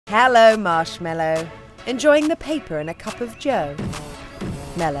Hello, Marshmello. Enjoying the paper and a cup of joe?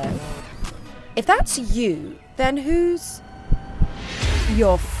 Mello. If that's you, then who's...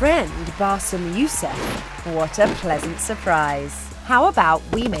 Your friend, Bassem Youssef. What a pleasant surprise. How about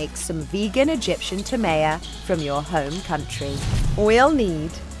we make some vegan Egyptian tomea from your home country? We'll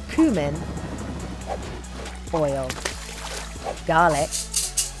need cumin, oil, garlic,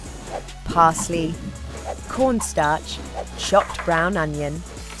 parsley, cornstarch, chopped brown onion,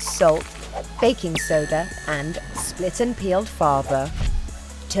 salt, baking soda, and split and peeled fava.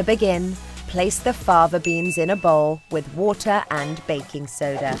 To begin, place the fava beans in a bowl with water and baking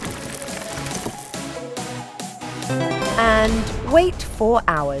soda. And wait 4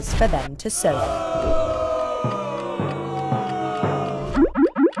 hours for them to soak.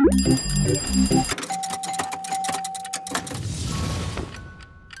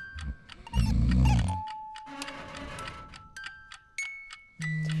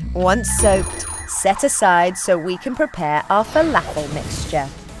 Once soaked, set aside so we can prepare our falafel mixture.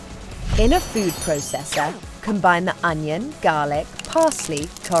 In a food processor, combine the onion, garlic, parsley,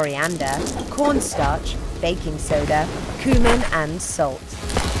 coriander, cornstarch, baking soda, cumin and salt.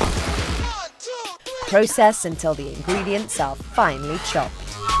 Process until the ingredients are finely chopped.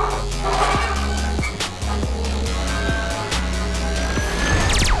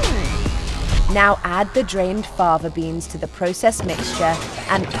 Now add the drained fava beans to the processed mixture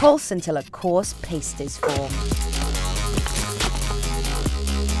and pulse until a coarse paste is formed.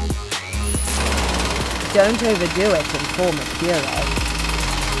 Don't overdo it and form a puree.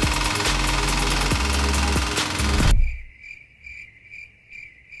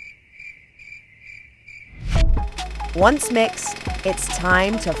 Once mixed, it's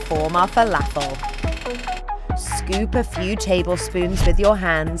time to form our falafel. Scoop a few tablespoons with your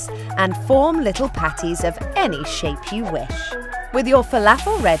hands and form little patties of any shape you wish. With your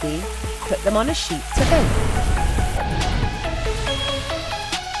falafel ready, put them on a sheet to bake.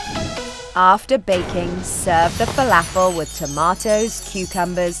 After baking, serve the falafel with tomatoes,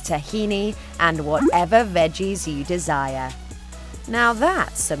 cucumbers, tahini, and whatever veggies you desire. Now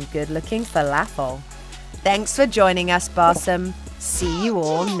that's some good-looking falafel. Thanks for joining us, Bassem. See you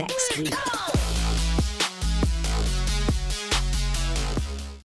all next week.